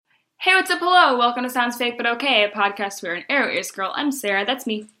Hey, what's up? Hello. Welcome to Sounds Fake But Okay, a podcast where an arrow ears girl, I'm Sarah, that's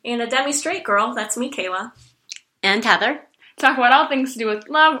me, and a demi-straight girl, that's me, Kayla. And Heather. Talk about all things to do with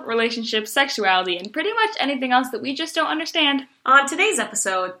love, relationships, sexuality, and pretty much anything else that we just don't understand. On today's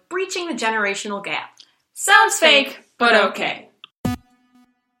episode, breaching the generational gap. Sounds fake, but okay.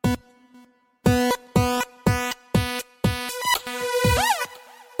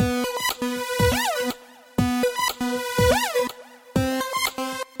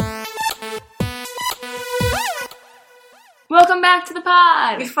 Welcome back to the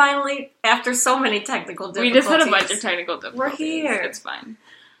pod! We finally, after so many technical difficulties... We just had a bunch of technical difficulties. We're here. It's fine.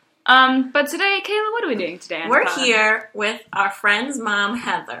 But today, Kayla, what are we doing today on We're the pod? here with our friend's mom,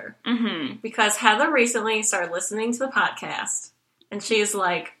 Heather. Mm-hmm. Because Heather recently started listening to the podcast, and she is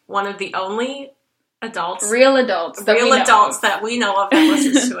like one of the only adults... Real adults that we know of that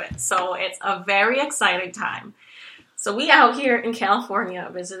listens to it. So it's a very exciting time. So we out here in California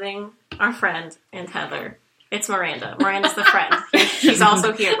visiting our friend and Heather. It's Miranda. Miranda's the friend. She's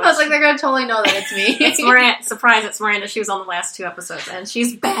also here. I was like, they're going to totally know that it's me. It's Miranda. Surprise, it's Miranda. She was on the last 2 episodes, and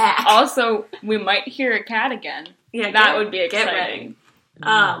she's back. Also, we might hear a cat again. Yeah, that would be exciting. Get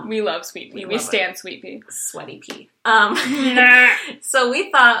ready. We love Sweet Pea. We stand Sweet Pea. Sweaty Pea. So we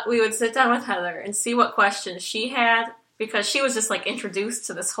thought we would sit down with Heather and see what questions she had, because she was just like introduced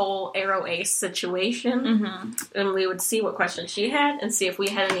to this whole Arrow Ace situation. Mm-hmm. And we would see what questions she had and see if we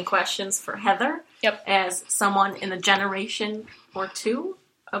had any questions for Heather. Yep. As someone in a generation or 2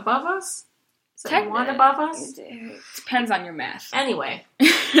 above us. Is that one above us? It depends on your math. Anyway.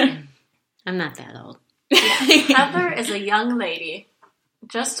 I'm not that old. Yeah. Heather is a young lady,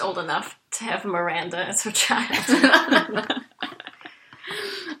 just old enough to have Miranda as her child.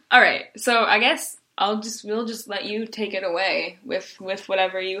 All right, so I guess we'll just let you take it away with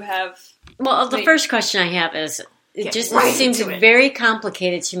whatever you have. Well, the first question I have is, it seems very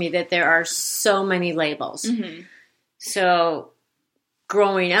complicated to me that there are so many labels. Mm-hmm. So,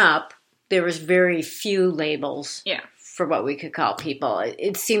 growing up, there was very few labels for what we could call people.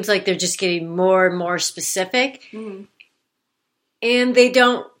 It seems like they're just getting more and more specific. Mm-hmm. And they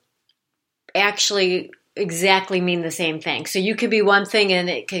don't actually exactly mean the same thing. So you could be one thing and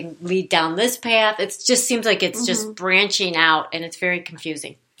it can lead down this path. It just seems like it's just branching out, and it's very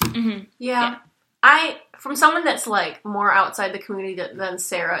confusing. Mm-hmm. Yeah. From someone that's like more outside the community than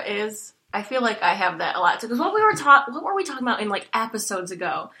Sarah is, I feel like I have that a lot too. Because what were we talking about in like episodes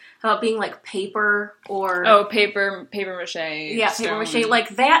ago about being like paper or paper mache. Yeah, stone. paper mache. Like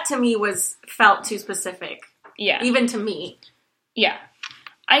that to me felt too specific. Yeah, even to me. Yeah,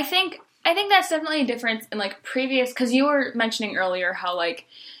 I think that's definitely a difference in like previous, because you were mentioning earlier how like,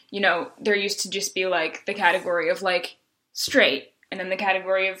 you know, there used to just be like the category of like straight, and then the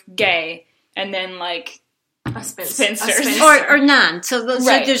category of gay, and then like a spinster. Or none. So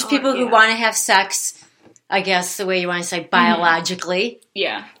there's people who want to have sex, I guess the way you want to say, biologically. Mm-hmm.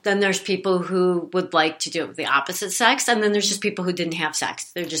 Yeah. Then there's people who would like to do it with the opposite sex, and then there's just people who didn't have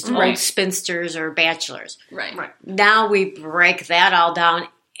sex. They're just old spinsters or bachelors. Right. Now we break that all down,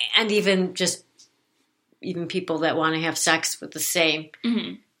 and even people that want to have sex with the same.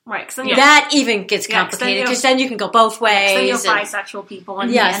 Mm-hmm. Right. That even gets complicated, because then you can go both ways. Then you have bisexual people.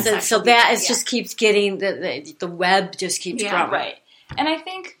 And so that just keeps getting, the web just keeps growing. Right. And I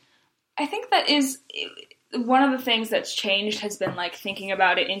think that is one of the things that's changed has been like thinking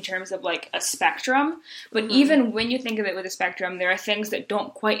about it in terms of like a spectrum. But even when you think of it with a spectrum, there are things that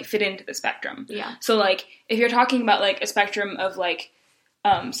don't quite fit into the spectrum. Yeah. So like if you're talking about like a spectrum of like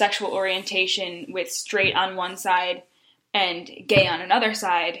sexual orientation with straight on one side and gay on another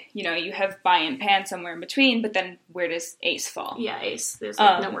side, you know, you have bi and pan somewhere in between, but then where does ace fall? Yeah, ace. There's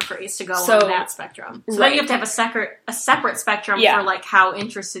like nowhere for ace to go on that spectrum. So then you have to have a separate spectrum for like how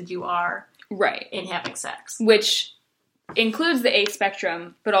interested you are in having sex. Which includes the ace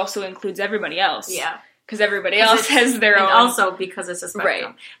spectrum, but also includes everybody else. Yeah. Because everybody else has their own. And also because it's a spectrum.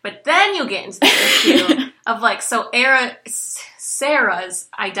 Right. But then you get into the issue of like, so Sarah's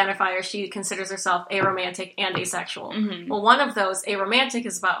identifier, she considers herself aromantic and asexual. Mm-hmm. Well, one of those, aromantic,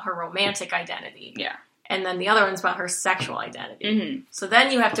 is about her romantic identity. Yeah. And then the other one's about her sexual identity. Mm-hmm. So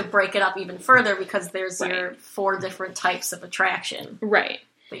then you have to break it up even further, because there's your 4 different types of attraction. Right.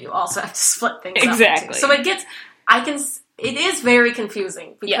 But you also have to split things up. Exactly. So it is very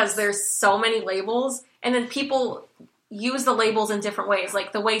confusing, because there's so many labels, and then people use the labels in different ways.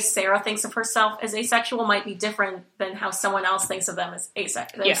 Like the way Sarah thinks of herself as asexual might be different than how someone else thinks of them as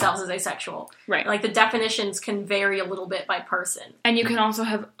themselves as asexual. Right. Like the definitions can vary a little bit by person. And you can also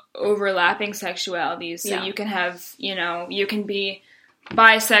have overlapping sexualities. So you can have, you know, you can be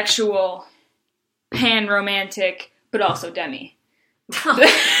bisexual, pan-romantic, but also demi.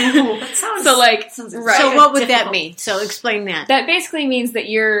 That sounds so like sounds right. So what would that difficult. mean? So explain that. That basically means that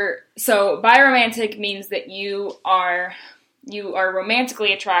biromantic means that you are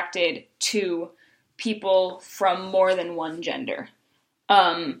romantically attracted to people from more than one gender.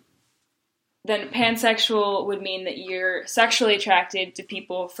 Then pansexual would mean that you're sexually attracted to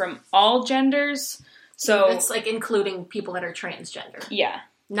people from all genders. So it's like including people that are transgender. yeah.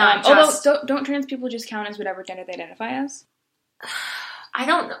 Not just... Although don't trans people just count as whatever gender they identify as? I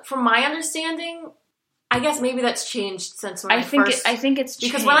don't know. From my understanding, I guess maybe that's changed since when I think first... I think it's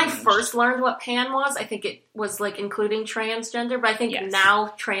changed. Because when I first learned what pan was, I think it was like including transgender, but I think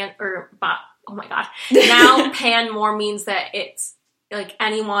now oh my god. Now pan more means that it's like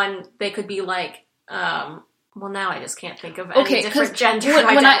anyone, they could be like, well now I just can't think of any different gender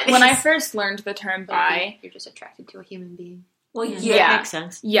identities. When I first learned the term bi... You're just attracted to a human being. Well, That makes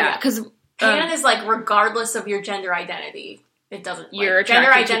sense. Yeah, because... pan is like regardless of your gender identity. It doesn't. Your gender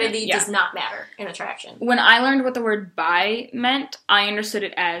attracted to identity them, does not matter in attraction. When I learned what the word bi meant, I understood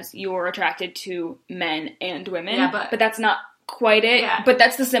it as you're attracted to men and women. Yeah, but that's not quite it. Yeah. But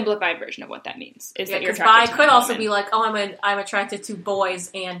that's the simplified version of what that means. Is that you're Because attracted bi to could men also and be women. like, oh, I'm attracted to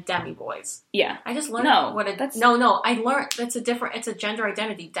boys and demi boys. Yeah. I just learned what it. that's... No. I learned it's a gender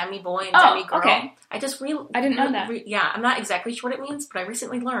identity, demi boy and Oh, demi girl. okay. I didn't know that. I'm not exactly sure what it means, but I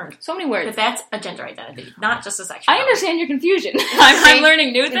recently learned So many words. that that's a gender identity, not just a sexual. I understand your confusion. I'm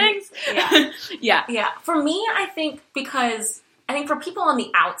learning new things. Yeah. Yeah. Yeah. For me, I think for people on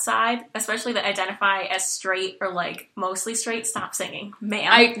the outside, especially that identify as straight or like mostly straight, stop singing,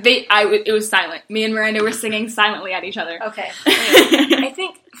 ma'am. It was silent. Me and Miranda were singing silently at each other. Okay. Anyway, I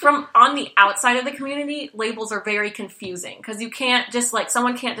think from on the outside of the community, labels are very confusing because you can't just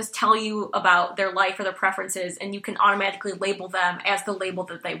someone can't just tell you about their life or their preferences and you can automatically label them as the label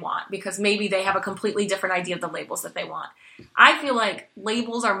that they want because maybe they have a completely different idea of the labels that they want. I feel like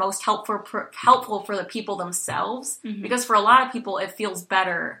labels are most helpful for the people themselves because for a lot of people it feels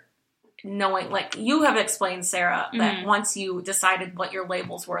better knowing, like you have explained, Sarah, that once you decided what your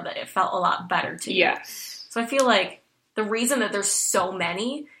labels were, that it felt a lot better to you. Yes. So I feel like the reason that there's so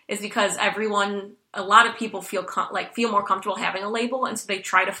many is because a lot of people feel more comfortable having a label, and so they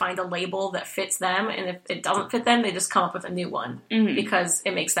try to find a label that fits them, and if it doesn't fit them, they just come up with a new one because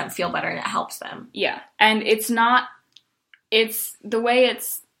it makes them feel better and it helps them. Yeah, and it's the way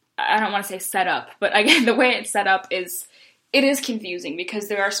it's, I don't want to say set up, but again, the way it's set up it is confusing because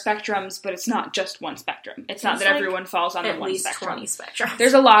there are spectrums, but it's not just one spectrum. It's not that everyone falls on the one spectrum. At least 20 spectrums.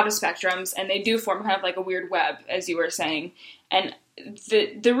 There's a lot of spectrums, and they do form kind of like a weird web, as you were saying. And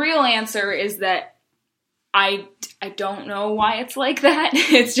the real answer is that I don't know why it's like that.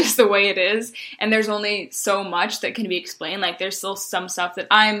 It's just the way it is. And there's only so much that can be explained. Like, there's still some stuff that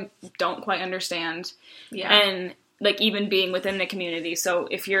I don't quite understand. Yeah. And, like, even being within the community. So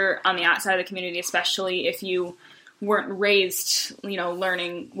if you're on the outside of the community, especially if you weren't raised,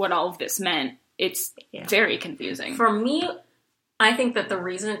 learning what all of this meant, it's very confusing. For me, I think that the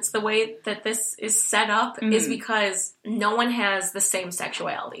reason it's the way that this is set up is because no one has the same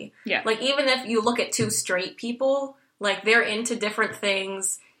sexuality. Yeah. Like, even if you look at two straight people, like, they're into different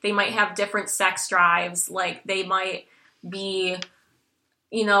things. They might have different sex drives. Like, they might be,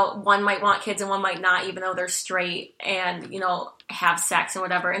 one might want kids and one might not, even though they're straight and, have sex and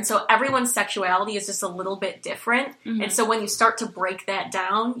whatever. And so everyone's sexuality is just a little bit different. And so when you start to break that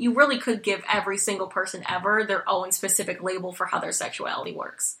down, you really could give every single person ever their own specific label for how their sexuality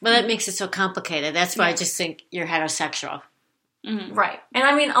works. Well, that makes it so complicated. That's why I just think you're heterosexual. Right. And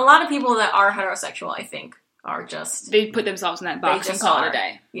I mean, a lot of people that are heterosexual, I think, are just... They put themselves in that box and call it a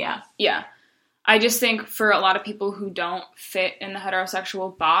day. Yeah. Yeah. I just think for a lot of people who don't fit in the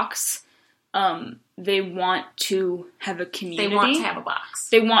heterosexual box, they want to have a community. They want to have a box.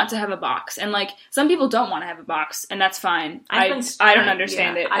 They want to have a box. And, like, some people don't want to have a box, and that's fine. I don't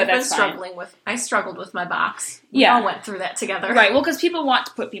understand it, but that's fine. I struggled with my box. We all went through that together. Right, well, because people want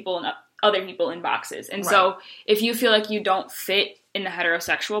to put other people in boxes. And so if you feel like you don't fit in the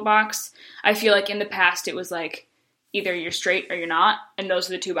heterosexual box, I feel like in the past it was like, either you're straight or you're not, and those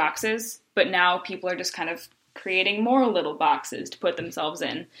are the two boxes. But now people are just kind of creating more little boxes to put themselves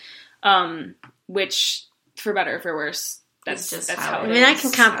in. Which, for better or for worse, that's how it is. I mean, I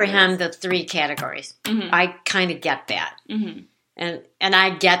can comprehend the three categories. I kind of get that. And I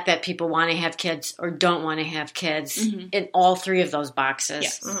get that people want to have kids or don't want to have kids in all three of those boxes.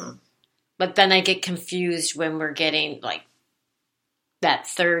 Yes. But then I get confused when we're getting, like, that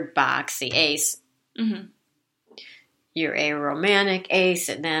third box, the ace. You're a romantic ace,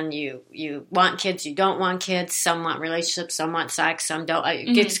 and then you want kids, you don't want kids. Some want relationships, some want sex, some don't.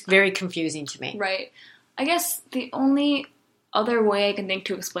 It gets very confusing to me. Right. I guess the only other way I can think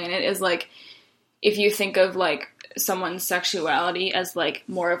to explain it is, like, if you think of, like, someone's sexuality as, like,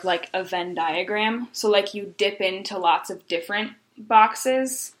 more of, like, a Venn diagram. So, like, you dip into lots of different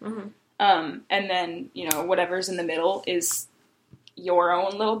boxes, and then, you know, whatever's in the middle is your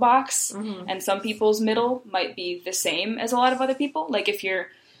own little box. And some people's middle might be the same as a lot of other people. Like, if you're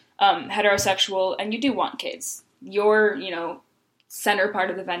heterosexual and you do want kids, your, you know, center part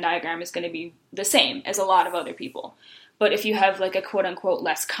of the Venn diagram is going to be the same as a lot of other people. But if you have, like, a quote-unquote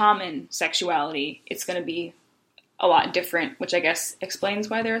less common sexuality, it's going to be a lot different, which I guess explains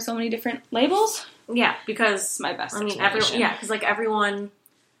why there are so many different labels. Yeah, because, my best because, like, everyone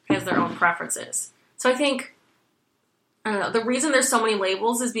has their own preferences. So I think, I don't know, the reason there's so many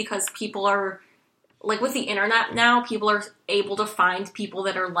labels is because people are, like, with the internet now, people are able to find people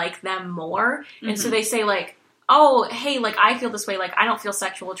that are like them more. And so they say, like, oh, hey, like, I feel this way, like, I don't feel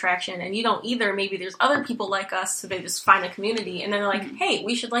sexual attraction, and you don't either, maybe there's other people like us, so they just find a community, and then they're like, hey,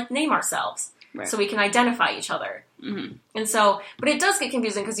 we should, like, name ourselves, so we can identify each other. And so, but it does get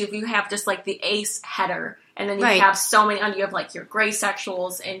confusing, because if you have just, like, the ace header, and then you have so many, you have, like, your gray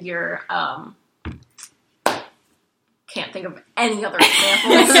sexuals, and your, can't think of any other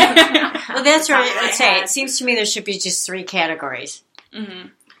examples. Well, that's what I would say. It seems to me there should be just 3 categories.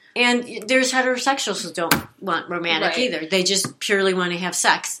 And there's heterosexuals who don't want romantic either. They just purely want to have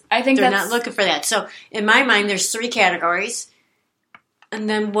sex. I think they're not looking for that. So in my mind, there's 3 categories, and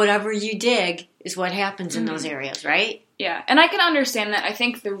then whatever you dig is what happens in those areas, right? Yeah, and I can understand that. I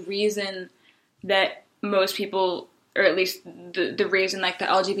think the reason that most people, or at least the reason, like, the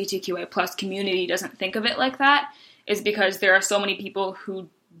LGBTQI plus community doesn't think of it like that is because there are so many people who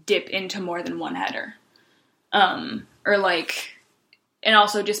dip into more than one header. Or, like... And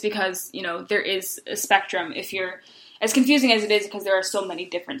also just because, you know, there is a spectrum. If you're, as confusing as it is because there are so many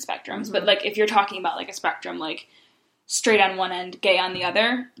different spectrums, but, like, if you're talking about, like, a spectrum, like, straight on one end, gay on the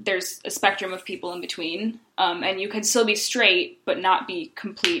other, there's a spectrum of people in between. And you can still be straight, but not be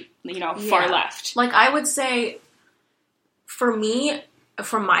complete, you know, far left. Like, I would say, for me,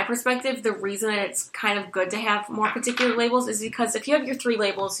 from my perspective, the reason that it's kind of good to have more particular labels is because if you have your 3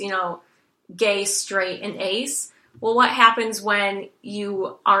 labels, you know, gay, straight, and ace, well, what happens when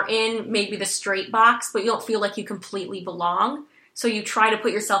you are in maybe the straight box, but you don't feel like you completely belong? So you try to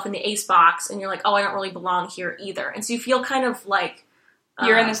put yourself in the ace box, and you're like, oh, I don't really belong here either. And so you feel kind of like...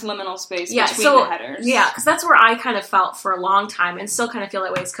 you're in this liminal space between the headers. Yeah, because that's where I kind of felt for a long time, and still kind of feel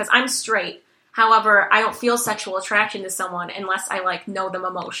that way, because I'm straight. However, I don't feel sexual attraction to someone unless I, like, know them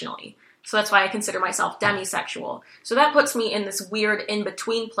emotionally. So that's why I consider myself demisexual. So that puts me in this weird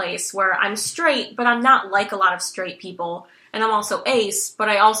in-between place where I'm straight, but I'm not like a lot of straight people. And I'm also ace, but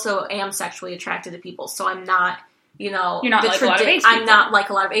I also am sexually attracted to people. So I'm not, you know... You're not like a lot of ace people. I'm not like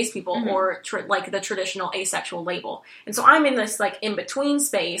a lot of ace people or like the traditional asexual label. And so I'm in this, like, in-between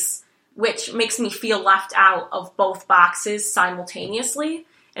space, which makes me feel left out of both boxes simultaneously.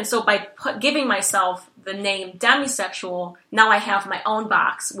 And so by giving myself the name demisexual, now I have my own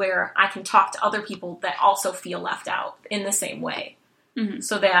box where I can talk to other people that also feel left out in the same way.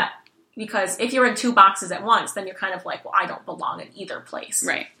 So that, because if you're in 2 boxes at once, then you're kind of like, well, I don't belong in either place.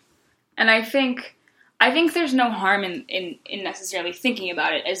 Right. And I think there's no harm in necessarily thinking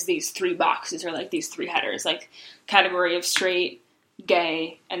about it as these 3 boxes or, like, these 3 headers, like category of straight,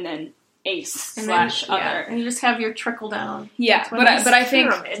 gay, and then ace / other. And you just have your trickle down. Yeah, but I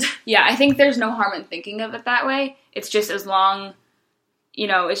think I think there's no harm in thinking of it that way. It's just as long, you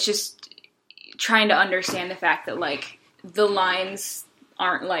know, it's just trying to understand the fact that, like, the lines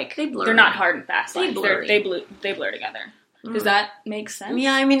aren't, like, they're not hard and fast lines. They blur together. Does that make sense?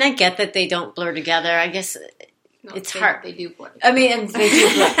 Yeah, I mean, I get that they don't blur together. I guess it's hard. They do blur. I mean, they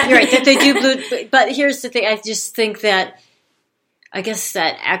do blur. You're right, that they do blur. But here's the thing. I just think that, I guess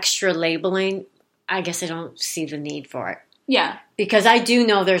that extra labeling, I guess I don't see the need for it. Yeah. Because I do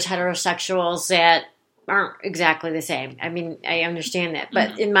know there's heterosexuals that aren't exactly the same. I mean, I understand that.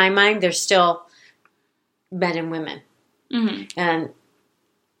 But in my mind, there's still men and women. And,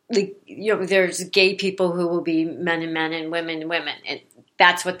 you know, there's gay people who will be men and men and women and women. And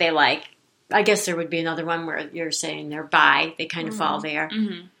that's what they like. I guess there would be another one where you're saying they're bi. They kind of fall there.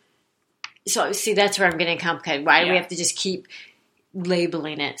 So, see, that's where I'm getting complicated. Why do we have to just keep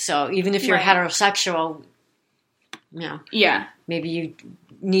labeling it? So even if you're heterosexual, you know, maybe you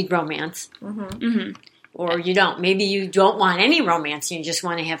need romance, or you don't. Maybe you don't want any romance; you just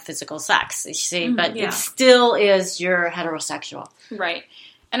want to have physical sex. You see, but it still is you're heterosexual, right?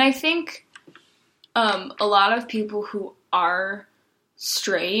 And I think a lot of people who are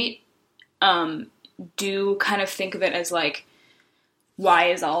straight do kind of think of it as, like,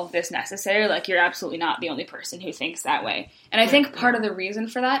 why is all of this necessary? Like, you're absolutely not the only person who thinks that way. And I think part of the reason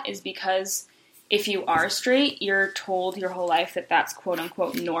for that is because if you are straight, you're told your whole life that that's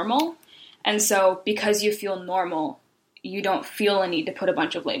quote-unquote normal. And so because you feel normal, you don't feel a need to put a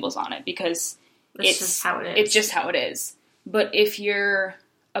bunch of labels on it because it's just how it is. It's just how it is. But if you're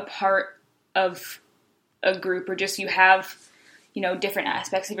a part of a group or just you have, you know, different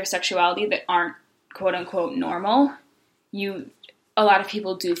aspects of your sexuality that aren't quote-unquote normal, a lot of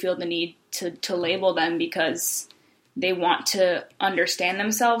people do feel the need to label them because they want to understand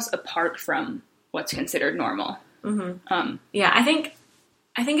themselves apart from what's considered normal. Mm-hmm. I think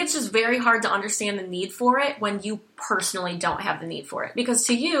it's just very hard to understand the need for it when you personally don't have the need for it. Because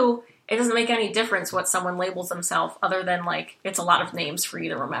to you, it doesn't make any difference what someone labels themselves other than, like, it's a lot of names for you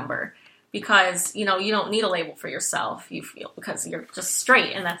to remember. Because, you know, you don't need a label for yourself, you feel, because you're just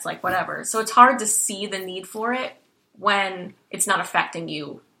straight and that's, like, whatever. So it's hard to see the need for it when it's not affecting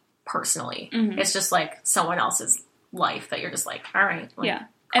you personally. Mm-hmm. It's just, like, someone else's life that you're just like, all right, like,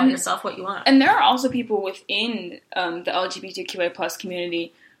 call yourself what you want. And there are also people within the LGBTQA plus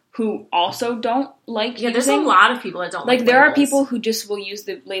community who also don't like using... there's a lot of people that don't like there labels. Are people who just will use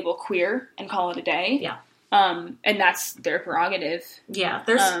the label queer and call it a day. Yeah. And that's their prerogative. Yeah,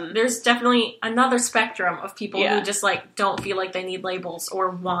 there's definitely another spectrum of people who just, like, don't feel like they need labels or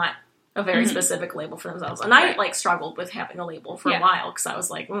want a very specific label for themselves. And I, like, struggled with having a label for a while because I was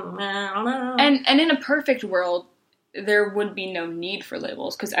like, I don't know. And in a perfect world, there would be no need for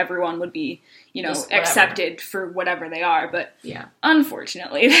labels because everyone would be, you know, accepted for whatever they are. But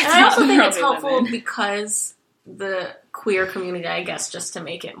unfortunately, that's and I also think it's helpful living. Because the queer community, I guess, just to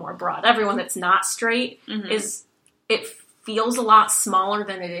make it more broad, everyone that's not straight it feels a lot smaller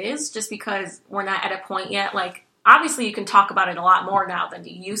than it is just because we're not at a point yet. Like, obviously you can talk about it a lot more now than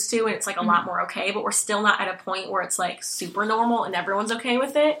you used to, and it's, like, a lot more okay, but we're still not at a point where it's, like, super normal and everyone's okay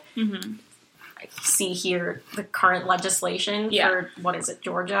with it. Mm-hmm. I see here the current legislation for, what is it,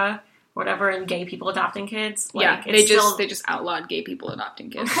 Georgia, whatever, and gay people adopting kids. Like, they just outlawed gay people adopting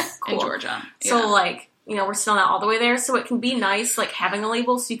kids in Georgia. So, like, you know, we're still not all the way there, so it can be nice, like, having a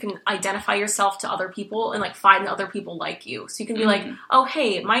label so you can identify yourself to other people and, like, find other people like you. So you can be like, oh,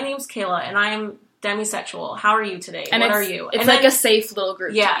 hey, my name's Kayla, and I'm demisexual. How are you today? And what are you? It's like a safe little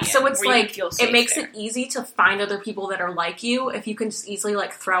group. Yeah, so it's like, it makes it easy to find other people that are like you if you can just easily,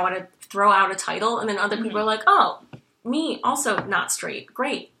 like, throw out a title, and then other people are like, oh, me, also not straight.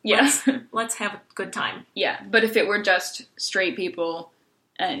 Great. Yeah. Let's have a good time. Yeah, but if it were just straight people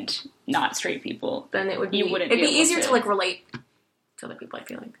and not straight people, then it would be, it'd be easier to, like, relate to other people, I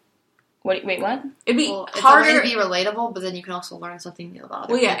feel like. Wait, what? It'd be harder. It's a way to be relatable, but then you can also learn something new about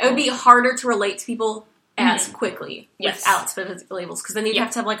other people. It would be harder to relate to people as quickly without specific labels, because then you'd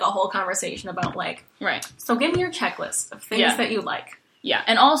have to have, like, a whole conversation about, like, so give me your checklist of things that you like. Yeah,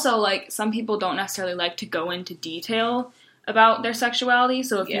 and also, like, some people don't necessarily like to go into detail about their sexuality,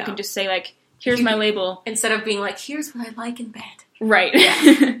 so if you can just say, like, here's my label. Instead of being like, here's what I like in bed. Right.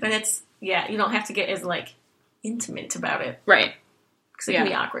 Yeah. Then it's, you don't have to get as, like, intimate about it. Right. Because it can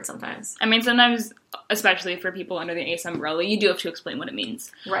be awkward sometimes. I mean, sometimes, especially for people under the ACE umbrella, you do have to explain what it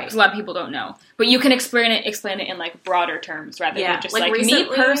means. Right. Because a lot of people don't know. But you can explain it in, like, broader terms, rather than just, like recently,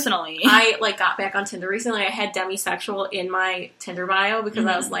 me personally. I, like, got back on Tinder recently. I had demisexual in my Tinder bio because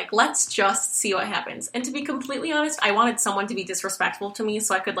I was like, let's just see what happens. And to be completely honest, I wanted someone to be disrespectful to me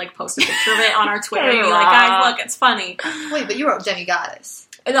so I could, like, post a picture of it on our Twitter and be like, guys, look, it's funny. Wait, but you wrote demigoddess.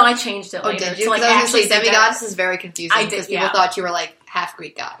 No, I changed it later. Oh, did you? Because I was going to say, demigoddess is very confusing because people thought you were, like, half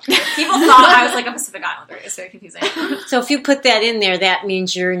Greek god. People thought I was, like, a Pacific Islander. It's very confusing. So if you put that in there, that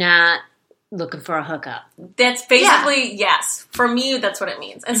means you're not looking for a hookup. That's basically, yes. For me, that's what it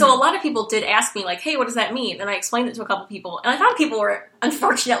means. And so a lot of people did ask me, like, hey, what does that mean? And I explained it to a couple people. And I found people were,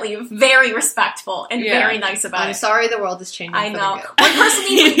 unfortunately, very respectful and very nice about it. I'm sorry the world is changing. I know.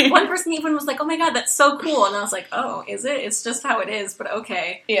 One person even was like, oh my god, that's so cool. And I was like, oh, is it? It's just how it is, but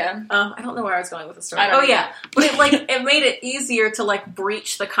okay. Yeah. I don't know where I was going with the story. But it made it easier to, like,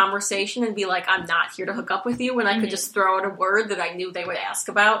 breach the conversation and be like, I'm not here to hook up with you, when I could just throw out a word that I knew they would ask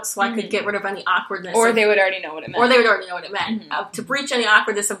about, so I could get rid of any awkwardness. Or they would already know what it meant. To breach any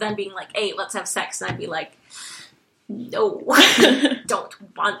awkwardness of them being like, hey, let's have sex, and I'd be like, no, don't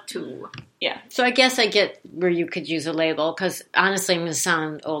want to. Yeah. So I guess I get where you could use a label, because honestly, I'm going to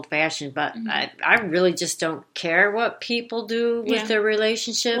sound old-fashioned, but I really just don't care what people do with their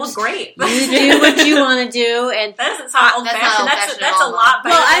relationships. Well, great. You do what you want to do, and that doesn't sound old-fashioned. That's a lot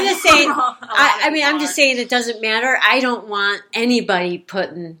better. Well, I'm just saying. I'm just saying it doesn't matter. I don't want anybody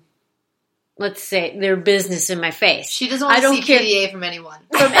putting let's say, their business in my face. She doesn't want to see PDA from anyone.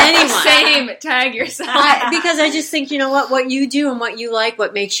 From anyone. Same. Tag yourself. Because I just think, you know what you do and what you like,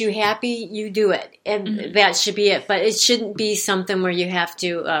 what makes you happy, you do it. And that should be it. But it shouldn't be something where you have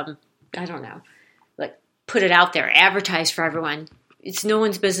to, I don't know, like put it out there, advertise for everyone. It's no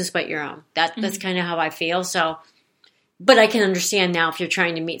one's business but your own. That's kind of how I feel. So, but I can understand now if you're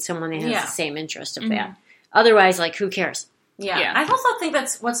trying to meet someone that has the same interest of that. Otherwise, like, who cares? Yeah. I also think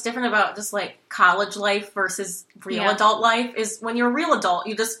that's what's different about just like college life versus real adult life is when you're a real adult,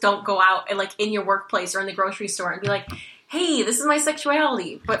 you just don't go out and like in your workplace or in the grocery store and be like, hey, this is my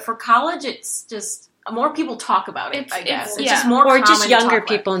sexuality. But for college, it's just more people talk about it, I guess. It's just more common just younger to talk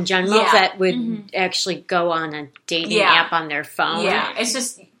people in general that would actually go on a dating app on their phone. Yeah, it's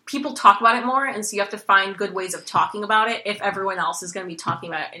just people talk about it more, and so you have to find good ways of talking about it if everyone else is going to be talking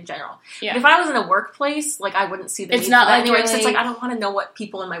about it in general. Yeah. But if I was in a workplace, like I wouldn't see the need for that anyway, because it's like I don't want to know what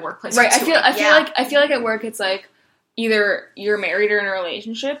people in my workplace are doing. I feel like at work it's like either you're married or in a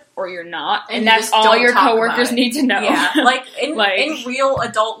relationship or you're not, and that's all your coworkers need to know. Yeah, like in real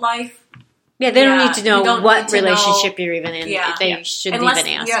adult life. Yeah, they don't need to know what relationship you're even in. They shouldn't even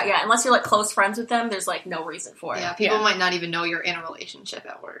ask. Yeah, unless you're like close friends with them, there's like no reason for it. Yeah, people might not even know you're in a relationship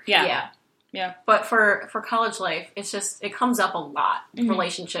at work. Yeah. But for college life, it's just, it comes up a lot.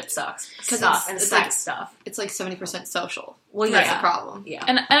 Relationship stuff and sex stuff. It's like 70% social. Well, that's the problem. Yeah.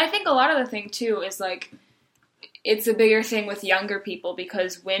 And I think a lot of the thing, too, is like, it's a bigger thing with younger people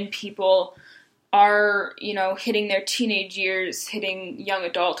because when people are, hitting their teenage years, hitting young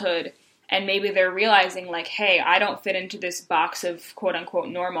adulthood, and maybe they're realizing, like, hey, I don't fit into this box of quote-unquote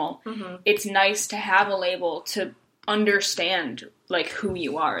normal. It's nice to have a label to understand, like, who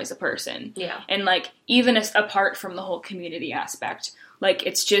you are as a person. Yeah. And, like, even apart from the whole community aspect. Like,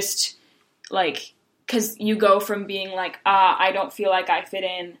 it's just, like, because you go from being like, I don't feel like I fit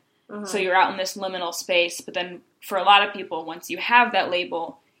in, so you're out in this liminal space. But then for a lot of people, once you have that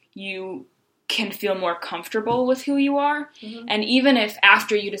label, you can feel more comfortable with who you are. And even if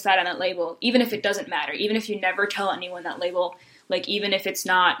after you decide on that label, even if it doesn't matter, even if you never tell anyone that label, like even if it's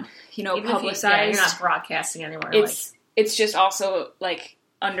not, publicized, you're not broadcasting anywhere. It's just also like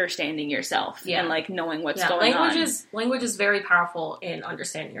understanding yourself and like knowing what's going on. Language is very powerful in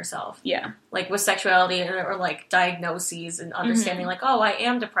understanding yourself. Yeah. Like with sexuality or like diagnoses and understanding like, oh, I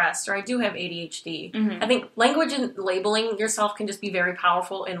am depressed or I do have ADHD. I think language and labeling yourself can just be very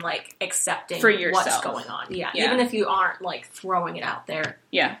powerful in like accepting for yourself what's going on. Yeah. Even if you aren't like throwing it out there.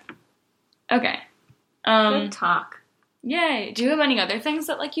 Yeah. Okay. Good talk. Yay. Do you have any other things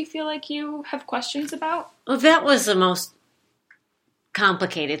that like you feel like you have questions about? Well, that was the most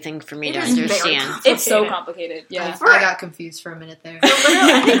complicated thing for me to understand. It's so complicated. Yeah. I got confused for a minute there.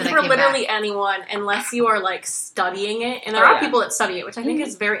 I think for literally anyone, unless you are like studying it, and there are people that study it, which I think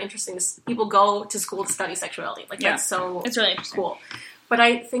is very interesting. People go to school to study sexuality. Like that's so it's really interesting. Cool. But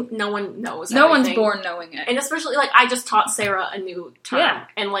I think no one knows. No one's born knowing it, and especially like I just taught Sarah a new term,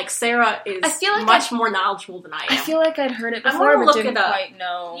 and like Sarah is much more knowledable than I am. I feel like I'd heard it before, but didn't quite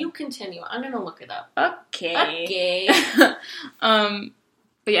know. You continue. I'm gonna look it up. Okay.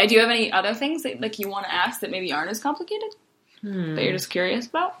 But yeah, do you have any other things that like you want to ask that maybe aren't as complicated that you're just curious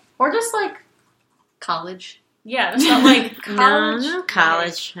about, or just like college? Yeah, that's not like college. No,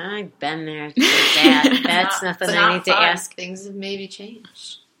 college. I've been there. That's nothing I need to ask. Things have maybe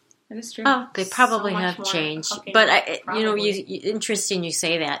changed. That is true. Oh, they probably have changed. But interesting you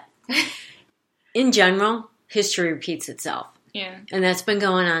say that. In general, history repeats itself. Yeah, and that's been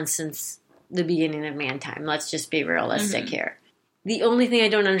going on since the beginning of mankind. Let's just be realistic here. The only thing I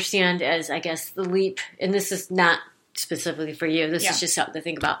don't understand is, I guess, the leap, and this is not specifically for you, this is just something to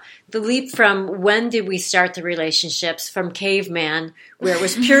think about. The leap from when did we start the relationships from caveman, where it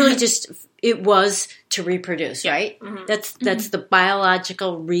was purely it was to reproduce, right? That's the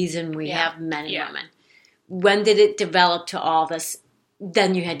biological reason we have men and women. When did it develop to all this?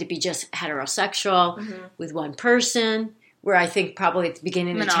 Then you had to be just heterosexual with one person. Where I think probably at the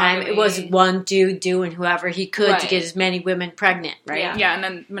beginning of the time, it was one dude doing whoever he could to get as many women pregnant, right? Yeah, and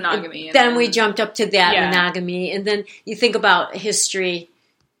then monogamy. And then we jumped up to that monogamy. And then you think about history,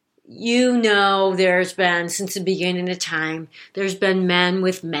 there's been, since the beginning of time, there's been men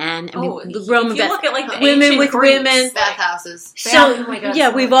with men. I mean, look at like the women with Greeks, women. Bathhouses.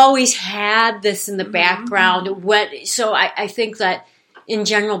 So, we've always had this in the background. So I think that in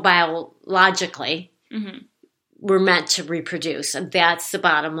general, biologically, we're meant to reproduce, and that's the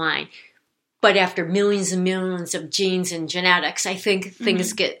bottom line. But after millions and millions of genes and genetics, I think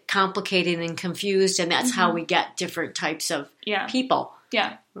things get complicated and confused, and that's how we get different types of people.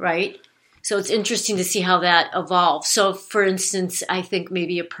 Yeah. Right? So it's interesting to see how that evolves. So, for instance, I think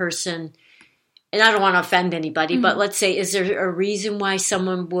maybe a person and I don't want to offend anybody, but let's say, is there a reason why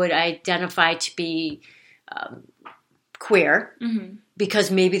someone would identify to be queer? Mm-hmm.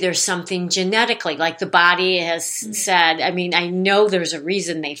 Because maybe there's something genetically, like the body has said, I mean, I know there's a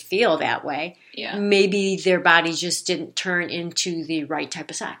reason they feel that way. Yeah. Maybe their body just didn't turn into the right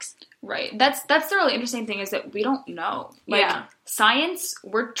type of sex. Right. That's the really interesting thing, is that we don't know. Like, science,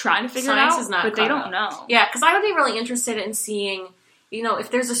 we're trying to figure it out, but they don't know. Yeah, because I would be really interested in seeing,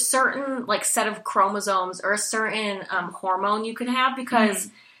 if there's a certain, like, set of chromosomes or a certain hormone you could have, because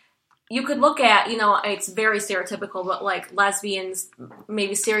you could look at, it's very stereotypical, but, like, lesbians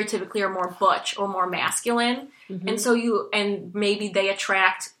maybe stereotypically are more butch or more masculine, and maybe they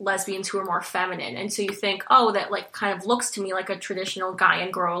attract lesbians who are more feminine, and so you think, oh, that, like, kind of looks to me like a traditional guy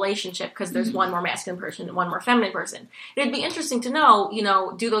and girl relationship, because there's one more masculine person and one more feminine person. It'd be interesting to know,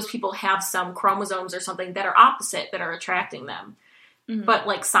 do those people have some chromosomes or something that are opposite that are attracting them? But,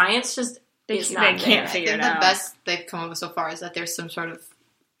 like, science just is not they can't figure it out. The best they've come up with so far is that there's some sort of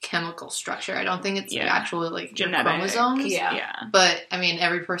chemical structure. I don't think it's actually, like, genetic chromosomes. Yeah. But, I mean,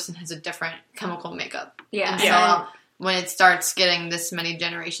 every person has a different chemical makeup. Yeah. And so when it starts getting this many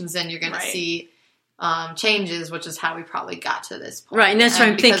generations in, you're going to see changes, which is how we probably got to this point. Right, and that's what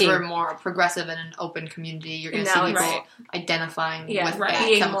I'm thinking. Because we're more progressive in an open community, you're going to see people identifying with that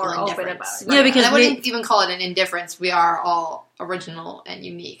being chemical more indifference. open about it. Yeah, because I wouldn't even call it an indifference. We are all original and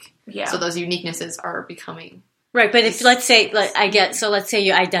unique. Yeah. So those uniquenesses are becoming... Right, but if, let's say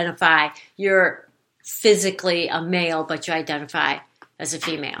you identify, you're physically a male, but you identify as a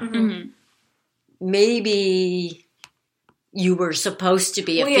female. Mm-hmm. Maybe you were supposed to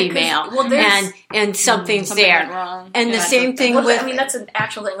be a female, and something's something there. went wrong. And the same thing with... I mean, that's an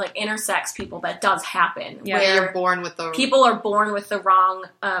actual thing, like intersex people, that does happen. Yeah. Where you're born with the... People are born with the wrong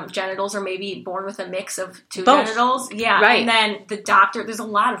genitals, or maybe born with a mix of two Both. genitals. Yeah, right. And then the doctor, there's a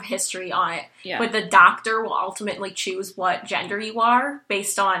lot of history on it, but the doctor will ultimately choose what gender you are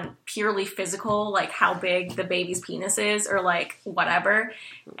based on purely physical, like how big the baby's penis is, or like whatever.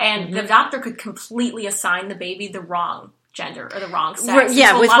 And the doctor could completely assign the baby the wrong gender or the wrong sex. Right,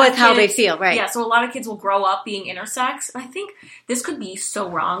 yeah, so with how they feel, right. Yeah, so a lot of kids will grow up being intersex. And I think this could be so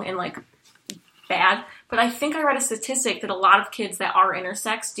wrong and, like, bad, but I think I read a statistic that a lot of kids that are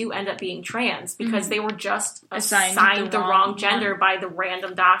intersex do end up being trans because they were just assigned the wrong gender by the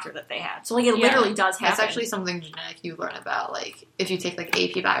random doctor that they had. So, like, it literally does happen. That's actually something genetic you learn about. Like, if you take, like,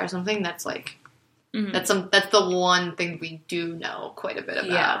 AP Bio or something, that's, like, that's the one thing we do know quite a bit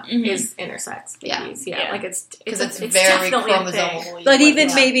about. Is intersex babies. Yeah. Like it's very chromosomal. But even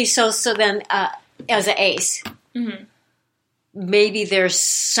maybe so then as an ace, maybe there's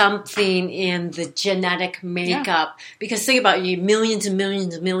something in the genetic makeup. Because think about you, millions and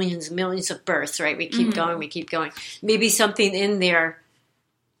millions and millions and millions of births, right? We keep going. Maybe something in there,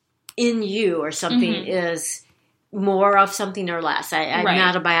 in you or something is... more of something or less. I'm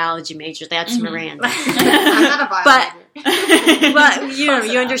not a biology major. That's Miranda. I'm not a biology major. But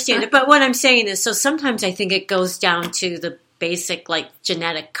you understand it. But what I'm saying is, so sometimes I think it goes down to the basic, like,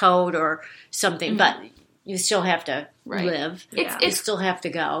 genetic code or something, but you still have to live. You still have to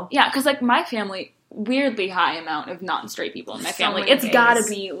go. Yeah, because, like, my family, weirdly high amount of non-straight people in my family. It's gotta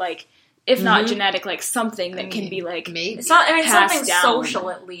be, like, if not genetic, like, something that can be, like, maybe. It's not, something down. social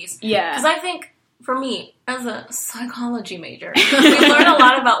at least. Yeah. Because I think, for me, as a psychology major, we learn a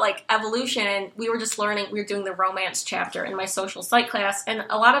lot about, like, evolution, and we were doing the romance chapter in my social psych class, and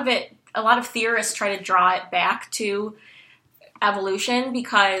a lot of theorists try to draw it back to evolution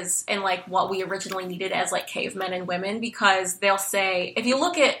because, and, like, what we originally needed as, like, cavemen and women, because they'll say, if you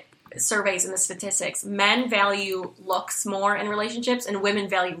look at surveys and the statistics, men value looks more in relationships, and women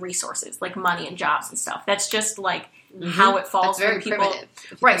value resources, like money and jobs and stuff. That's just, like, how it falls for people.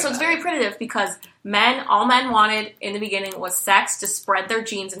 Right, so it's very primitive because all men wanted in the beginning was sex to spread their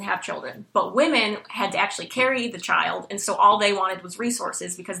genes and have children. But women had to actually carry the child, and so all they wanted was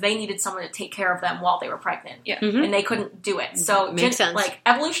resources because they needed someone to take care of them while they were pregnant. Yeah. And they couldn't do it. So Makes sense. like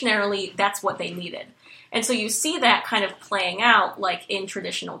evolutionarily, that's what they needed. And so you see that kind of playing out like in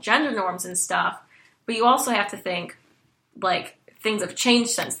traditional gender norms and stuff, but you also have to think like things have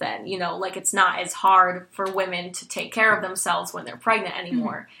changed since then, like it's not as hard for women to take care of themselves when they're pregnant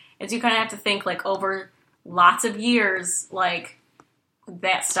anymore. And so you kind of have to think like over lots of years, like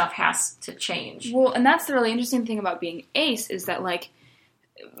that stuff has to change. Well, and that's the really interesting thing about being ace is that like,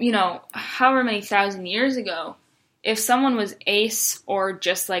 however many thousand years ago, if someone was ace or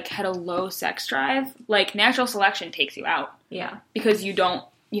just like had a low sex drive, like natural selection takes you out. Yeah. Because you don't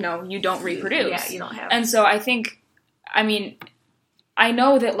reproduce. Yeah, you don't have. And so I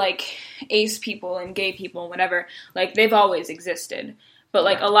know that, like, ace people and gay people and whatever, like, they've always existed. But,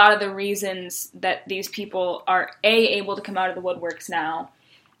 like, a lot of the reasons that these people are, A, able to come out of the woodworks now,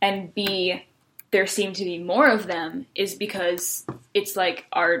 and B, there seem to be more of them, is because it's, like,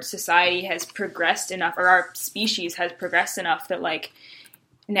 our society has progressed enough, or our species has progressed enough that, like,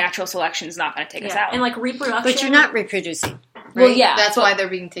 natural selection is not going to take us out. And, like, reproduction... But you're not reproducing. Right? Well, yeah. That's why they're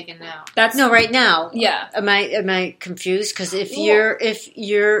being taken out. That's No, right now. Yeah. Am I confused? Because if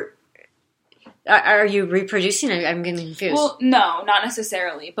you're... Are you reproducing? I'm getting confused. Well, no, not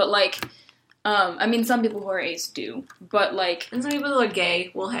necessarily. But, like, I mean, some people who are ace do. But, like... And some people who are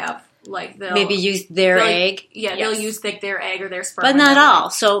gay will have, like, they'll... Maybe use their egg. Yeah, Yes. they'll use, like, their egg or their sperm. But not all.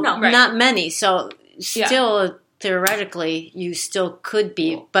 So No. Right. not many. So still, theoretically, you still could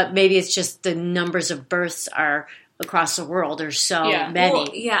be. But maybe it's just the numbers of births are across the world are so many. Well,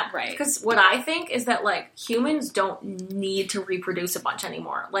 yeah, Right. Because what I think is that, like, humans don't need to reproduce a bunch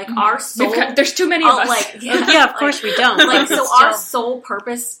anymore. Like, our soul... There's too many of us. Like, Yeah, of course we don't. Like, so Still. our sole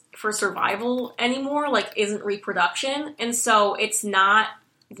purpose for survival anymore, like, isn't reproduction. And so it's not,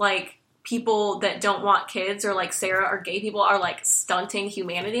 like, people that don't want kids or, like, Sarah or gay people are, like, stunting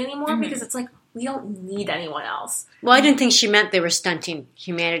humanity anymore because it's like, we don't need anyone else. Well, I didn't think she meant they were stunting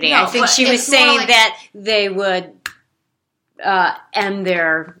humanity. No, I think but she was it's more saying like- that they would end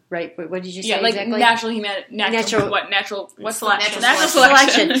their right. What did you say Yeah, like exactly? natural what's Selection. natural selection.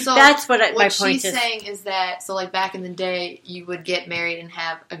 selection. So That's what my what point she's is. saying is that, so like back in the day, you would get married and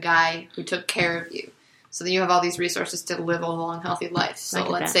have a guy who took care of you. So then you have all these resources to live a long, healthy life. I So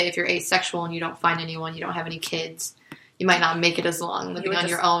get let's that. say if you're asexual and you don't find anyone, you don't have any kids, you might not make it as long living would on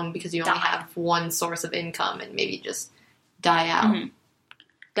just your own because you only die. have one source of income and maybe just die out. Mm-hmm.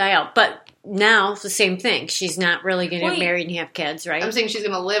 Die out. But now it's the same thing. She's not really going to Well, get married and have kids, right? I'm saying she's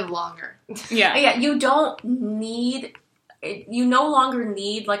going to live longer. Yeah. Yeah, you don't need... You no longer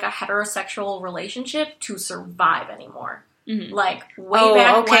need, like, a heterosexual relationship to survive anymore. Mhm. Like, way Oh,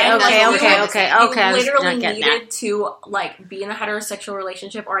 back okay, when... okay, like, okay, you- okay. You I was literally not getting needed to, like, be in a heterosexual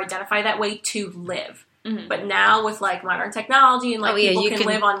relationship or identify that way to live. Mhm. But now with, like, modern technology and, like, Oh, yeah, people you can can-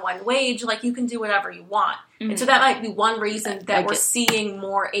 live on one wage, like, you can do whatever you want. Mhm. And so that might be one reason I that we're get- seeing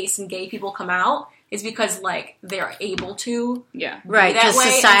more ace and gay people come out is because, like, they're able to. Yeah. Right, that because way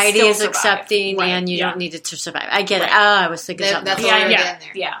and society still is survive. accepting Right, and you yeah. don't need it to survive. I get it. Right. Oh, I was thinking something That's else. all you're Yeah. getting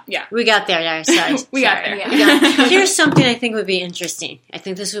there. Yeah. We got there. Yeah, sorry. We got Sorry. there. Yeah. Here's something I think would be interesting. I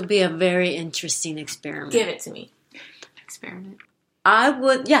think this would be a very interesting experiment. Give it to me. Experiment. I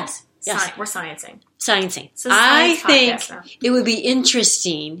would, yes. We're sciencing. Sciencing. It's a I science think podcast now. it would be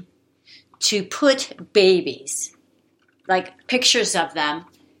interesting to put babies, like pictures of them,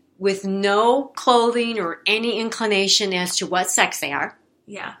 with no clothing or any inclination as to what sex they are,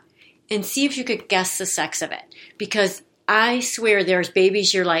 Yeah. and see if you could guess the sex of it. Because I swear there's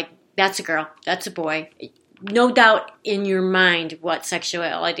babies you're like, that's a girl, that's a boy. No doubt in your mind what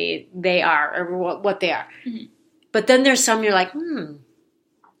sexuality they are or what they are. Mhm. But then there's some you're like,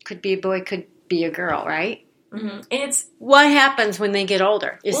 could be a boy, could be a girl, right? Mm-hmm. And it's What happens when they get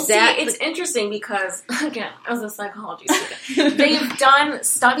older? Is well, that see, it's interesting because again, as a psychology student, they've done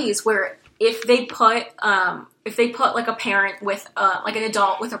studies where if they put like a parent with like an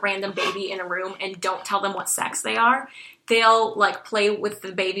adult with a random baby in a room and don't tell them what sex they are, they'll like play with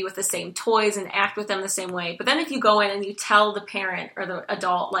the baby with the same toys and act with them the same way. But then if you go in and you tell the parent or the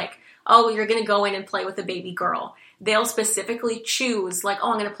adult like, oh, you're going to go in and play with a baby girl, they'll specifically choose, like,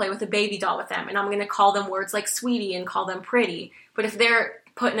 oh, I'm going to play with a baby doll with them, and I'm going to call them words like sweetie and call them pretty. But if they're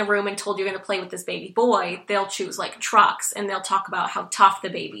put in a room and told you're going to play with this baby boy, they'll choose, like, trucks, and they'll talk about how tough the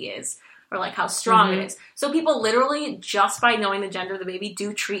baby is, or, like, how strong it is. So people literally, just by knowing the gender of the baby,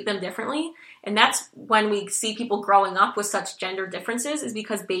 do treat them differently. And that's when we see people growing up with such gender differences, is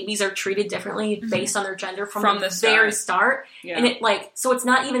because babies are treated differently based on their gender from the very start. Yeah. And it, like, so it's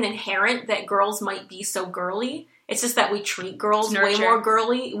not even inherent that girls might be so girly. It's just that we treat girls way Nurture. more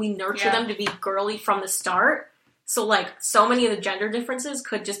girly. We nurture Yeah. them to be girly from the start. So, like, so many of the gender differences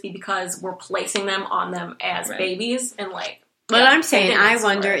could just be because we're placing them on them as Right. babies. And, like, But I'm saying, think I it's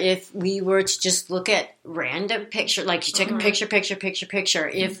wonder right. if we were to just look at random picture, like you take a picture,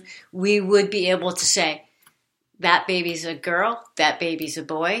 if we would be able to say, that baby's a girl, that baby's a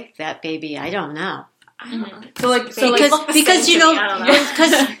boy, that baby, I don't know. I don't know. So like look the Because same you to know, me, I don't know.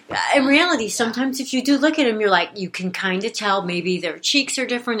 because in reality, sometimes if you do look at them, you're like, you can kind of tell maybe their cheeks are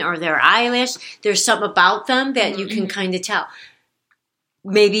different or their eyelash. There's something about them that you can kind of tell.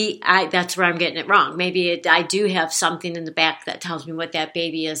 Maybe that's where I'm getting it wrong. Maybe I do have something in the back that tells me what that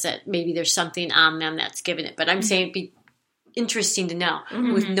baby is. That maybe there's something on them that's giving it. But I'm saying it'd be interesting to know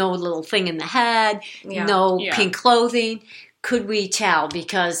with no little thing in the head, Yeah. no Yeah. pink clothing. Could we tell?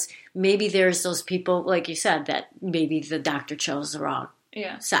 Because maybe there's those people, like you said, that maybe the doctor chose the wrong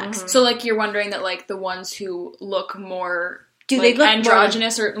sex. So, like, you're wondering that, like, the ones who look more they look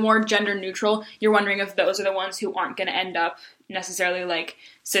androgynous or more gender neutral, you're wondering if those are the ones who aren't going to end up necessarily, like,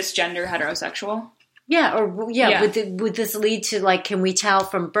 cisgender heterosexual? Yeah, or would this lead to, like, can we tell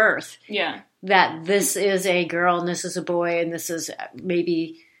from birth that this is a girl and this is a boy and this is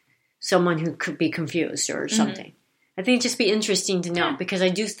maybe someone who could be confused or something? I think it'd just be interesting to know because I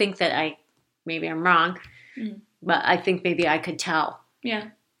do think that maybe I'm wrong, but I think maybe I could tell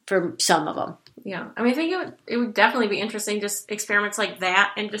for some of them. Yeah, I mean, I think it would definitely be interesting, just experiments like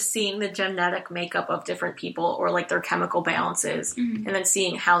that, and just seeing the genetic makeup of different people, or like their chemical balances, and then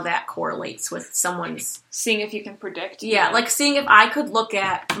seeing how that correlates with someone's. Seeing if you can predict. Yeah, like seeing if I could look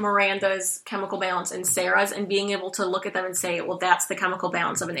at Miranda's chemical balance and Sarah's, and being able to look at them and say, well, that's the chemical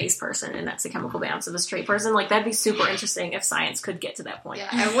balance of an ace person, and that's the chemical balance of a straight person. Like, that'd be super interesting if science could get to that point. Yeah,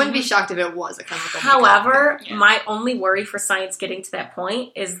 I wouldn't be shocked if it was a chemical makeup. However, my only worry for science getting to that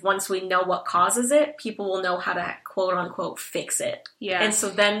point is once we know what causes it, people will know how to quote-unquote fix it. Yeah. And so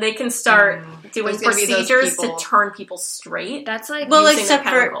then they can start doing procedures to turn people straight. That's like... Well, except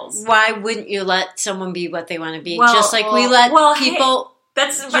for, why wouldn't you let someone be what they want to be? Well, just like we let people...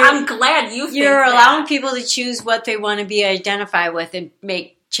 Hey, I'm glad you think you're allowing people to choose what they want to be, identify with, and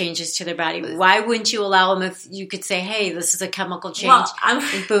make changes to their body. Why wouldn't you allow them if you could say, hey, this is a chemical change,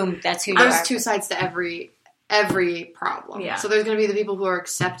 and boom, that's who you are. There's two sides to every problem. Yeah. So there's going to be the people who are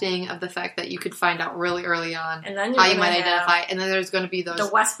accepting of the fact that you could find out really early on and then how you might identify, and then there's going to be those the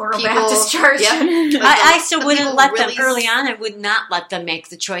Westboro Baptist Church. Yep. I still wouldn't let them early on. I would not let them make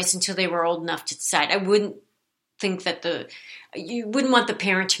the choice until they were old enough to decide. I wouldn't think that you wouldn't want the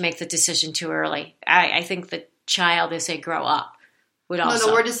parent to make the decision too early. I think the child, as they grow up, would also.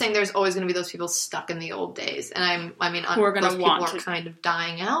 No, we're just saying there's always going to be those people stuck in the old days, and who are those people are kind of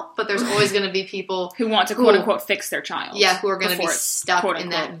dying out, but there's always going to be people who want to quote unquote fix their child. Yeah, who are going to be stuck in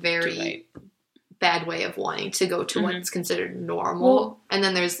that very bad way of wanting to go to what's considered normal. Well, and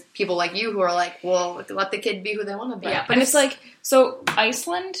then there's people like you who are like, well, let the kid be who they want to be. Yeah, but it's like, so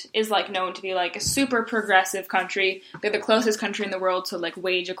Iceland is like known to be like a super progressive country. They're the closest country in the world to like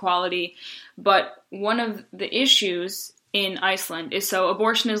wage equality. But one of the issues in Iceland is so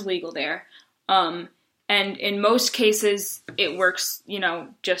abortion is legal there. And in most cases it works,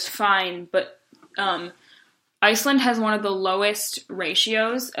 just fine. But Iceland has one of the lowest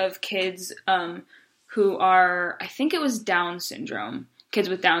ratios of kids who are, I think it was kids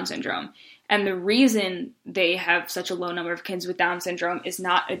with Down syndrome. And the reason they have such a low number of kids with Down syndrome is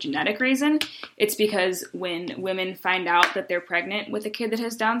not a genetic reason. It's because when women find out that they're pregnant with a kid that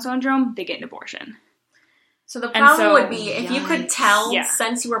has Down syndrome, they get an abortion. So the problem would be if you could tell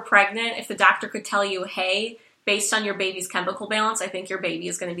since you were pregnant, if the doctor could tell you, hey, based on your baby's chemical balance, I think your baby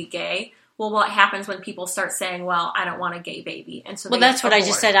is going to be gay. Well, what happens when people start saying, well, I don't want a gay baby? And so that's what I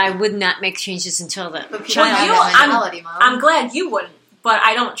just said. I would not make changes until the child. I'm glad you wouldn't, but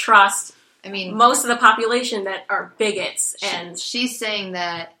I don't trust most of the population that are bigots. And she's saying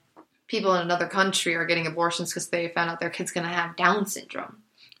that people in another country are getting abortions because they found out their kid's going to have Down syndrome.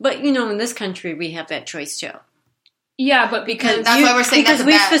 But, in this country, we have that choice, too. Yeah, but because that's why we're saying because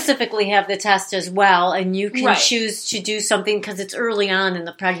we specifically have the test as well, and you can choose to do something because it's early on in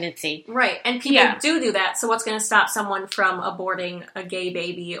the pregnancy. Right, and people do that, so what's going to stop someone from aborting a gay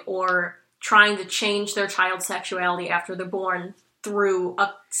baby or trying to change their child's sexuality after they're born through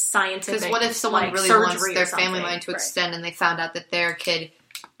a scientific Because what if someone really wants their family line to extend and they found out that their kid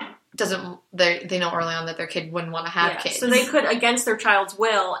they know early on that their kid wouldn't want to have kids. So they could, against their child's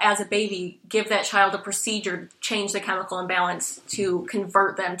will, as a baby, give that child a procedure to change the chemical imbalance to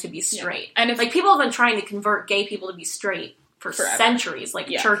convert them to be straight. Yeah. And if people have been trying to convert gay people to be straight for centuries,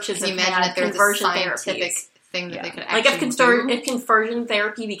 churches have had conversion therapies. Thing that they could actually if conversion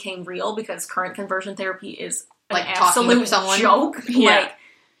therapy became real, because current conversion therapy is an absolute joke,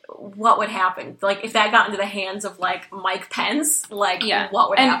 what would happen? If that got into the hands of, Mike Pence, what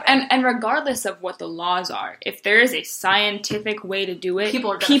would happen? And regardless of what the laws are, if there is a scientific way to do it,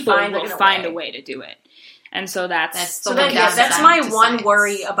 people will find a way to do it. And so that's my one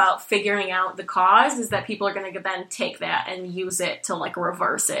worry about figuring out the cause, is that people are going to then take that and use it to,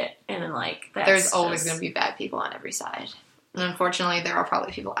 reverse it. And then, there's always going to be bad people on every side. And unfortunately, there are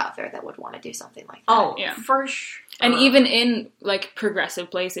probably people out there that would want to do something like that. Oh, yeah. For sure. And even in, progressive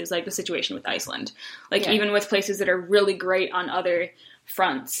places, like the situation with Iceland. Even with places that are really great on other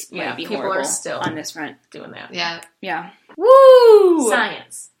fronts, might be people horrible are still on this front. doing that. Yeah. Yeah. Woo!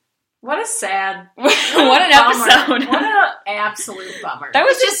 Science. What a sad What an episode. What an absolute bummer. That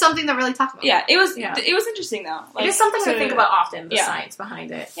was just something to really talk about. Yeah, it was interesting though. Like, it is something to think about often, the science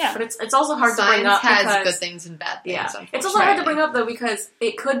behind it. Yeah. But it's also hard to bring up because... Science has good things and bad things, it's also hard to bring up, though, because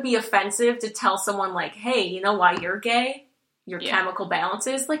it could be offensive to tell someone, like, hey, you know why you're gay? Your chemical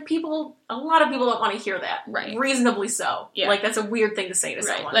balances. Like, a lot of people don't want to hear that. Right. Reasonably so. Yeah. Like, that's a weird thing to say to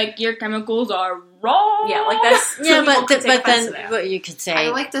someone. Like, your chemicals are wrong. Yeah, like, that's... but then what you could say,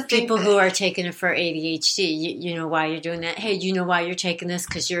 I like to think people who are taking it for ADHD, you know why you're doing that? Hey, do you know why you're taking this?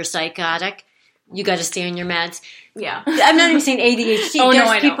 Because you're psychotic? You got to stay on your meds. Yeah. I'm not even saying ADHD. Oh, there's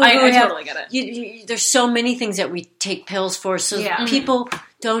no, I know. People who I have, totally get it. There's so many things that we take pills for, so people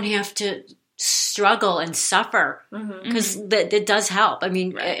don't have to struggle and suffer, because that does help. I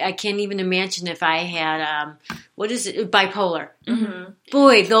mean, I can't even imagine if I had bipolar.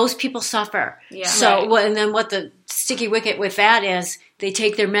 Boy, those people suffer. Yeah. So and then what the sticky wicket with that is, they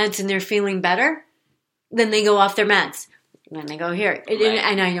take their meds and they're feeling better, then they go off their meds, and then they go here.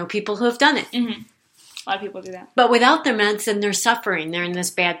 And I know people who have done it. A lot of people do that. But without their meds, then they're suffering. They're in this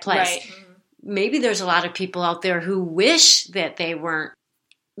bad place. Right. Maybe there's a lot of people out there who wish that they weren't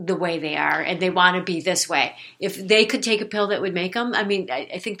the way they are, and they want to be this way. If they could take a pill that would make them, I mean,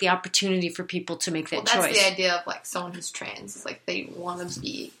 I think the opportunity for people to make that choice. That's the idea of, like, someone who's trans. It's like they want to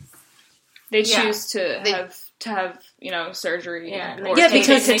be... They choose to have surgery. Yeah,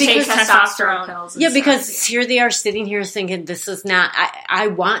 because they take testosterone pills. Because here they are sitting here thinking, this is not... I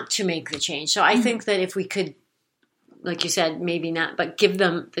want to make the change. So I think that if we could, like you said, maybe not, but give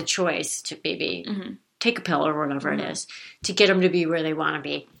them the choice to maybe... take a pill or whatever it is to get them to be where they want to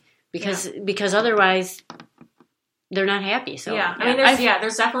be, because otherwise they're not happy. So I mean,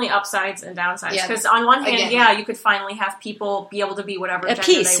 there's definitely upsides and downsides. Because on one hand, you could finally have people be able to be whatever at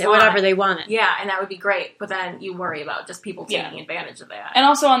peace they want. Whatever they want. Yeah, and that would be great. But then you worry about just people taking advantage of that. And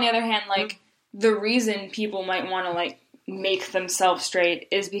also, on the other hand, like the reason people might want to like make themselves straight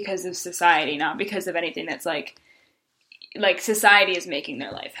is because of society, not because of anything that's like society is making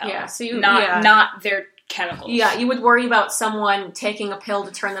their life hell. Yeah, so not their chemicals. Yeah, you would worry about someone taking a pill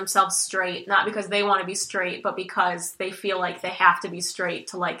to turn themselves straight, not because they want to be straight, but because they feel like they have to be straight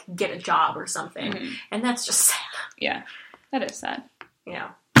to like get a job or something. And that's just sad. Yeah, that is sad. Yeah.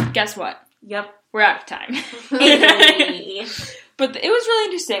 Guess what? Yep. We're out of time. But it was really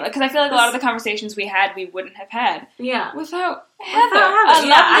interesting, because I feel like a lot of the conversations we had, we wouldn't have had without Heather.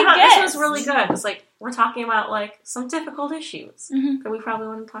 I thought this was really good. It's like, we're talking about like some difficult issues that we probably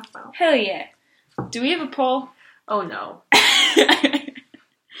wouldn't talk about. Hell yeah. Do we have a poll? Oh no.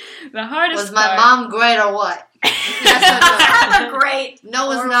 The hardest Was my mom great or what? Yes or no? Heather great.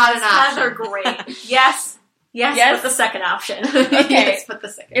 No is not an option. Heather great. Yes. Yes, but the second option. Okay. Yes, but the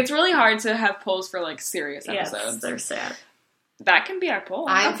second. It's really hard to have polls for like serious episodes. Yes, they're sad. That can be our poll.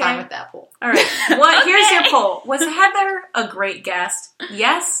 I'm fine with that poll. All right. Here's your poll. Was Heather a great guest?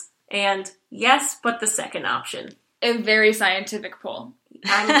 Yes, and yes, but the second option. A very scientific poll.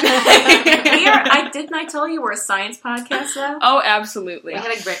 Didn't I tell you we're a science podcast now? Oh, absolutely. We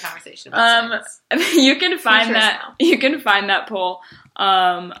had a great conversation about science. You can find that. You can find that poll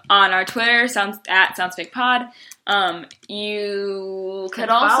on our Twitter, at SoundsFakePod. You could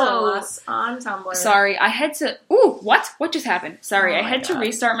also follow us on Tumblr. Sorry, I had to. Ooh, what? What just happened? Sorry, I had to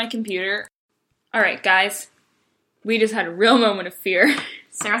restart my computer. All right, guys, we just had a real moment of fear.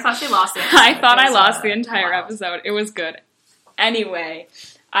 Sarah thought she lost it. I thought I lost the entire episode. It was good. Anyway,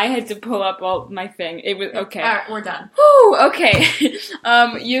 I had to pull up my thing. It was okay. All right, we're done. Whew, okay.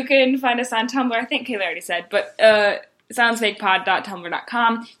 You can find us on Tumblr. I think Kayla already said, but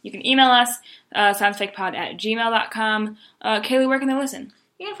soundsfakepod.tumblr.com. You can email us, soundsfakepod@gmail.com. Kaylee, where can they listen?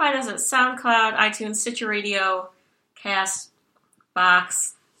 You can find us at SoundCloud, iTunes, Stitcher Radio, Cast,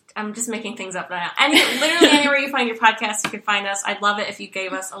 Box. I'm just making things up now. Literally anywhere you find your podcast, you can find us. I'd love it if you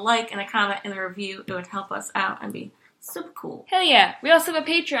gave us a like and a comment and a review. It would help us out and be super cool. Hell yeah. We also have a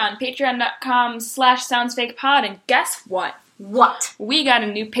Patreon, patreon.com/soundsfakepod, and guess what? What? We got a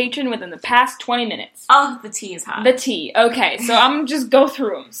new patron within the past 20 minutes. Oh, the tea is hot. The tea. Okay, so I'm going to just go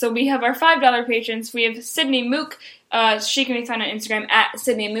through them. So we have our $5 patrons. We have Sydney Mook. She can be found on Instagram at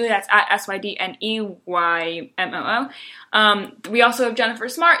Sydney Moo. That's at SYDNEYMOO. We also have Jennifer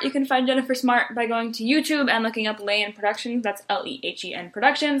Smart. You can find Jennifer Smart by going to YouTube and looking up Lehan Productions. That's LEHEN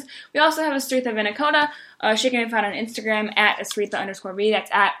Productions. We also have Astritha Vinakota. She can be found on Instagram at Astritha_V.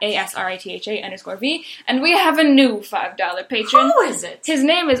 That's at ASRITHA_V. And we have a new $5 patron. Who is it? His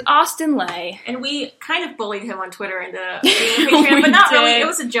name is Austin Lay. And we kind of bullied him on Twitter into being a Patreon, but not really. It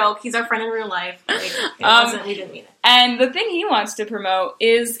was a joke. He's our friend in real life. Like, we didn't mean it. And the thing he wants to promote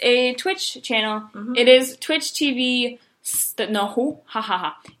is a Twitch channel. Mm-hmm. It is Twitch TV It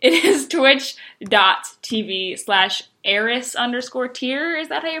is twitch.tv/Aris_tier. Is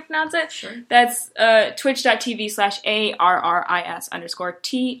that how you pronounce it? Sure. That's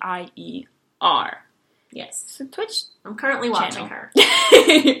twitch.tv/ARRIS_TIER. Yes. So Twitch. I'm currently watching her.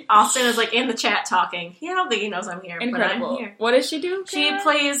 Austin is like in the chat talking. I don't think he knows I'm here. Incredible. But I'm here. What does she do? She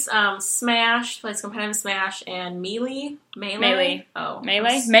plays Smash, plays competitive Smash, and Melee. Oh.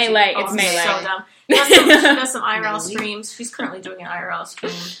 Melee? Melee. It's Melee. So dumb. She does some IRL streams. She's currently doing an IRL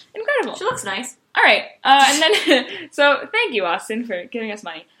stream. Incredible. She looks nice. All right. And then, so thank you, Austin, for giving us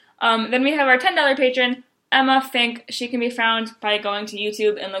money. Then we have our $10 patron, Emma Fink. She can be found by going to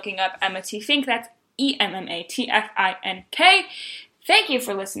YouTube and looking up Emma T. Fink. That's EMMATFINK. Thank you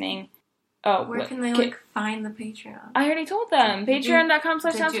for listening. Oh, where can they find the Patreon? I already told them.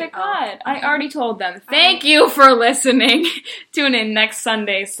 Patreon.com/SoundsFakePod. I already told them. Thank you for listening. Tune in next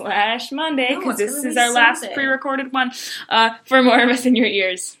Sunday/Monday because this is our last pre-recorded one for more of us in your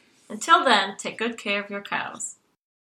ears. Until then, take good care of your cows.